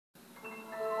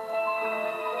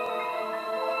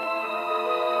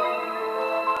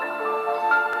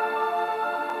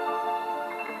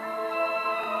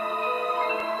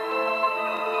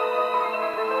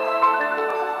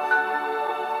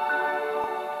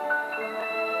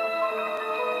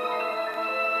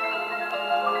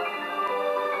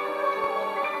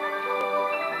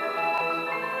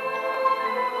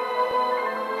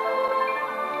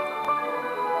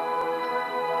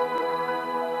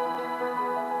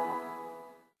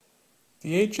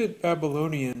The ancient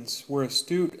Babylonians were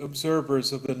astute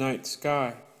observers of the night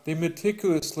sky. They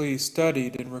meticulously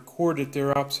studied and recorded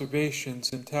their observations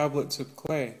in tablets of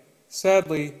clay.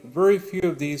 Sadly, very few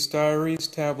of these diaries,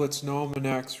 tablets, and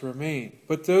almanacs remain,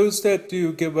 but those that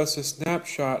do give us a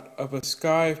snapshot of a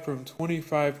sky from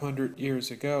 2,500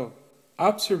 years ago.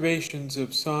 Observations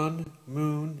of sun,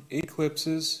 moon,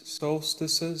 eclipses,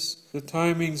 solstices, the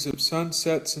timings of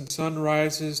sunsets and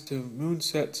sunrises to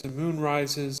moonsets and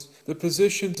moonrises, the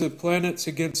positions of planets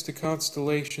against the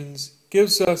constellations,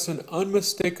 gives us an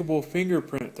unmistakable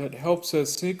fingerprint that helps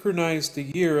us synchronize the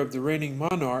year of the reigning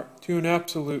monarch to an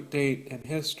absolute date in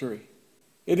history.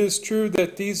 It is true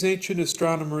that these ancient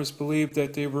astronomers believed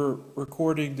that they were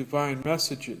recording divine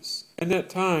messages, and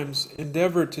at times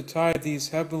endeavored to tie these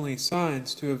heavenly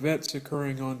signs to events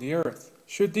occurring on the earth.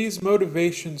 Should these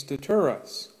motivations deter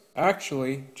us?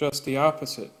 Actually, just the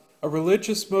opposite. A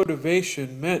religious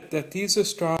motivation meant that these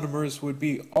astronomers would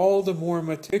be all the more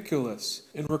meticulous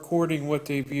in recording what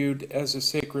they viewed as a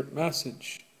sacred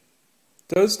message.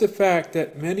 Does the fact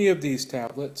that many of these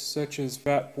tablets, such as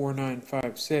VAT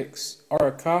 4956, are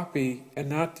a copy and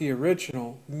not the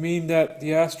original, mean that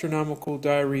the Astronomical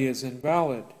Diary is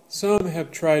invalid? Some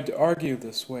have tried to argue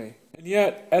this way, and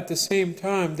yet at the same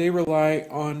time they rely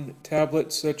on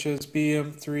tablets such as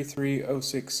BM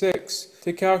 33066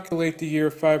 to calculate the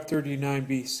year 539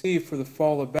 BC for the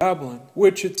fall of Babylon,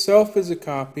 which itself is a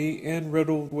copy and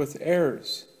riddled with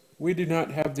errors. We do not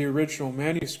have the original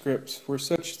manuscripts for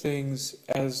such things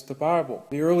as the Bible.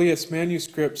 The earliest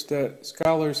manuscripts that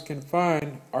scholars can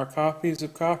find are copies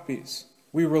of copies.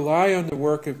 We rely on the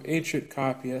work of ancient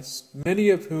copyists, many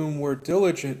of whom were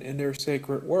diligent in their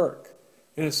sacred work.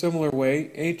 In a similar way,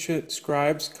 ancient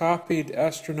scribes copied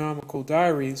astronomical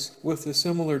diaries with a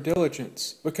similar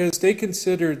diligence, because they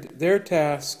considered their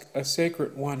task a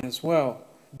sacred one as well.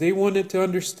 They wanted to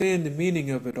understand the meaning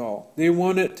of it all. They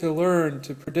wanted to learn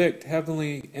to predict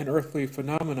heavenly and earthly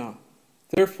phenomena.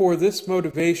 Therefore, this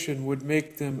motivation would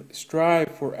make them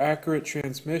strive for accurate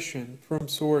transmission from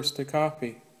source to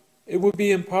copy. It would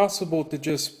be impossible to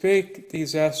just fake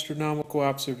these astronomical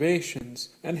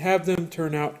observations and have them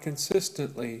turn out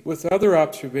consistently with other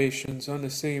observations on the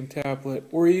same tablet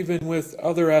or even with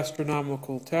other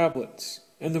astronomical tablets.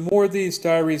 And the more these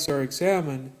diaries are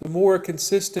examined, the more a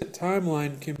consistent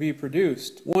timeline can be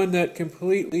produced, one that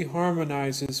completely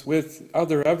harmonizes with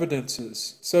other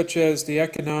evidences, such as the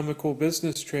economical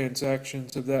business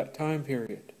transactions of that time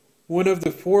period. One of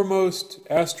the foremost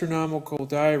astronomical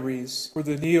diaries for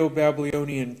the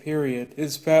Neo-Babylonian period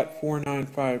is VAT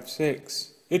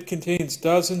 4956. It contains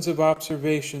dozens of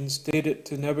observations dated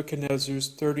to Nebuchadnezzar's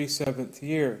 37th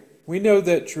year. We know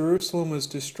that Jerusalem was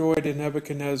destroyed in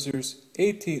Nebuchadnezzar's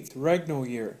 18th regnal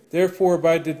year. Therefore,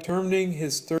 by determining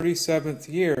his 37th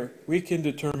year, we can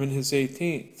determine his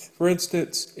 18th. For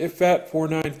instance, if VAT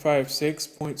 4956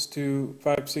 points to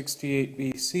 568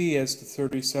 BC as the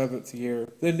 37th year,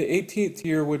 then the 18th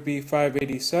year would be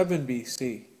 587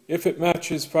 BC. If it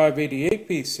matches 588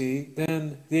 BC,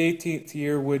 then the 18th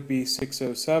year would be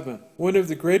 607. One of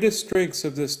the greatest strengths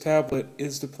of this tablet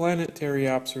is the planetary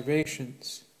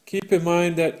observations. Keep in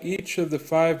mind that each of the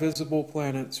 5 visible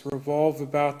planets revolve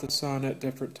about the Sun at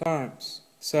different times.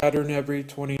 Saturn every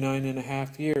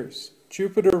 29.5 years,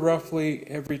 Jupiter roughly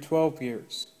every 12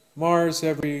 years, Mars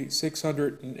every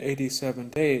 687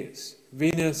 days,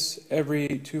 Venus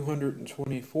every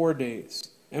 224 days,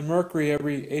 and Mercury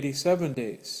every 87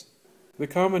 days. The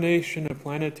combination of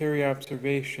planetary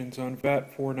observations on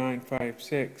VAT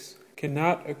 4956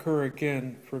 cannot occur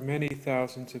again for many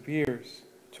thousands of years.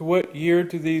 To what year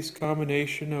do these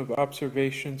combination of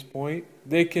observations point?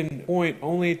 They can point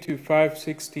only to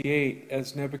 568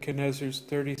 as Nebuchadnezzar's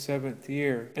 37th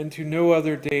year, and to no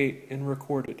other date in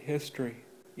recorded history.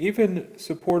 Even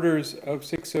supporters of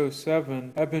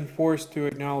 607 have been forced to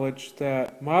acknowledge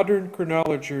that modern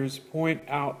chronologers point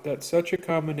out that such a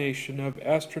combination of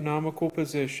astronomical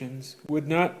positions would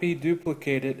not be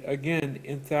duplicated again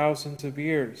in thousands of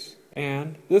years.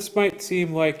 And this might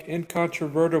seem like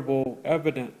incontrovertible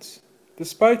evidence.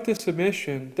 Despite this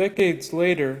admission, decades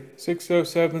later,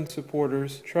 607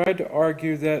 supporters tried to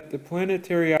argue that the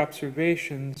planetary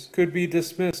observations could be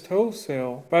dismissed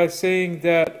wholesale by saying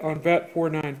that on VAT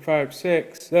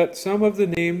 4956 that some of the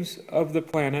names of the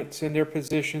planets and their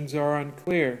positions are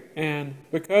unclear, and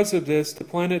because of this, the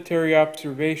planetary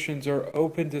observations are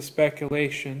open to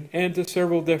speculation and to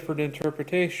several different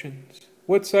interpretations.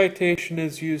 What citation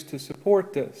is used to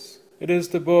support this? It is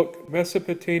the book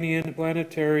Mesopotamian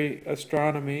Planetary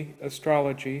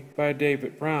Astrology by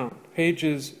David Brown,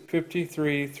 pages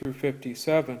 53 through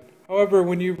 57. However,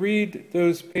 when you read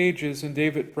those pages in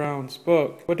David Brown's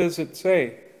book, what does it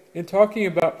say? In talking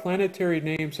about planetary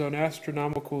names on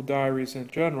Astronomical Diaries in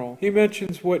general, he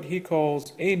mentions what he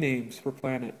calls A names for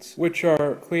planets, which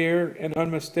are clear and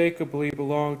unmistakably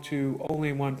belong to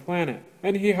only one planet.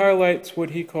 And he highlights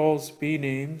what he calls B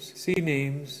names, C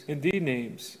names, and D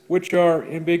names, which are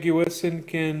ambiguous and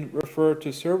can refer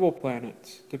to several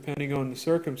planets, depending on the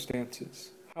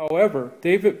circumstances. However,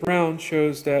 David Brown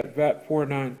shows that VAT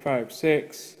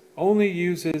 4956 only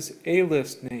uses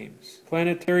A-list names,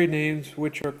 planetary names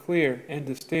which are clear and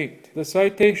distinct. The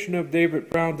citation of David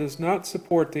Brown does not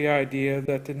support the idea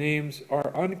that the names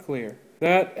are unclear.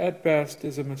 That, at best,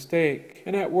 is a mistake,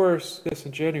 and at worst,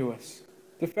 disingenuous.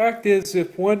 The fact is,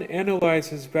 if one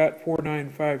analyzes VAT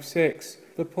 4956,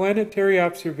 the planetary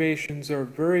observations are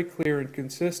very clear and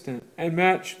consistent, and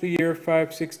match the year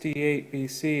 568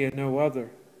 BC and no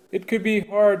other. It could be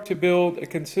hard to build a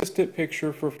consistent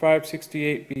picture for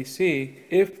 568 BC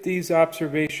if these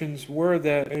observations were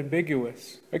that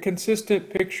ambiguous. A consistent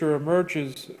picture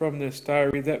emerges from this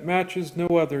diary that matches no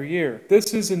other year.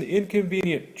 This is an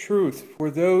inconvenient truth for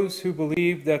those who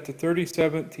believe that the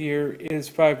 37th year is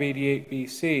 588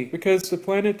 BC, because the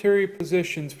planetary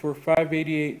positions for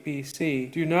 588 BC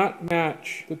do not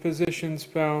match the positions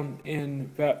found in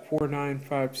VAT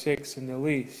 4956 in the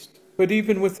least. But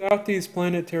even without these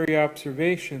planetary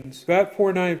observations, VAT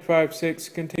 4956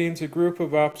 contains a group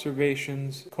of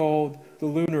observations called the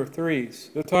lunar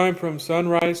threes, the time from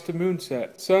sunrise to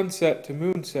moonset, sunset to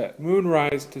moonset,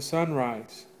 moonrise to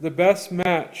sunrise. The best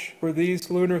match for these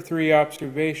lunar three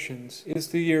observations is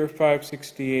the year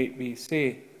 568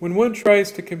 BC. When one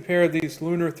tries to compare these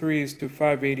lunar threes to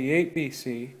 588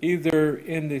 BC, either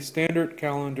in the standard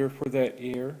calendar for that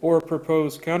year or a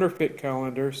proposed counterfeit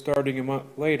calendar starting a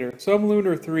month later, some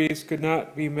lunar threes could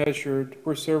not be measured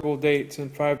for several dates in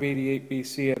 588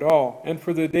 BC at all, and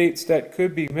for the dates that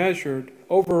could be measured,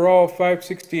 overall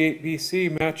 568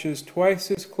 BC matches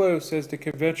twice as close as the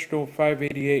conventional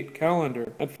 588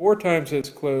 calendar, and 4 times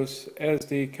as close as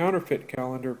the counterfeit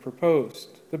calendar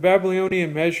proposed. The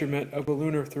Babylonian measurement of a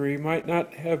lunar three might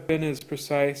not have been as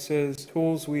precise as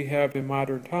tools we have in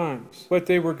modern times, but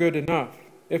they were good enough.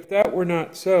 If that were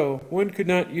not so, one could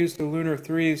not use the lunar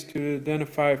threes to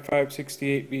identify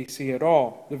 568 BC at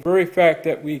all. The very fact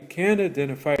that we can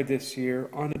identify this year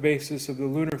on the basis of the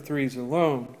lunar threes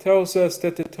alone tells us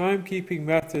that the timekeeping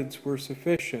methods were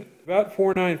sufficient. VAT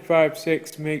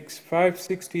 4956 makes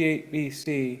 568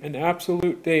 BC an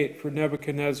absolute date for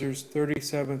Nebuchadnezzar's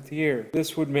 37th year.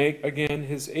 This would make, again,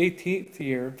 his 18th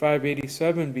year,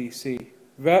 587 BC.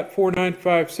 VAT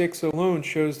 4956 alone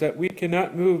shows that we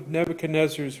cannot move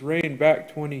Nebuchadnezzar's reign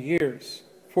back 20 years.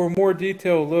 For a more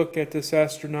detailed look at this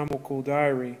astronomical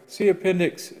diary, see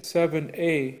Appendix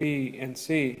 7A, B, and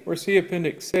C, or see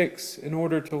Appendix 6 in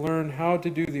order to learn how to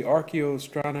do the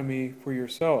archaeoastronomy for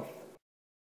yourself.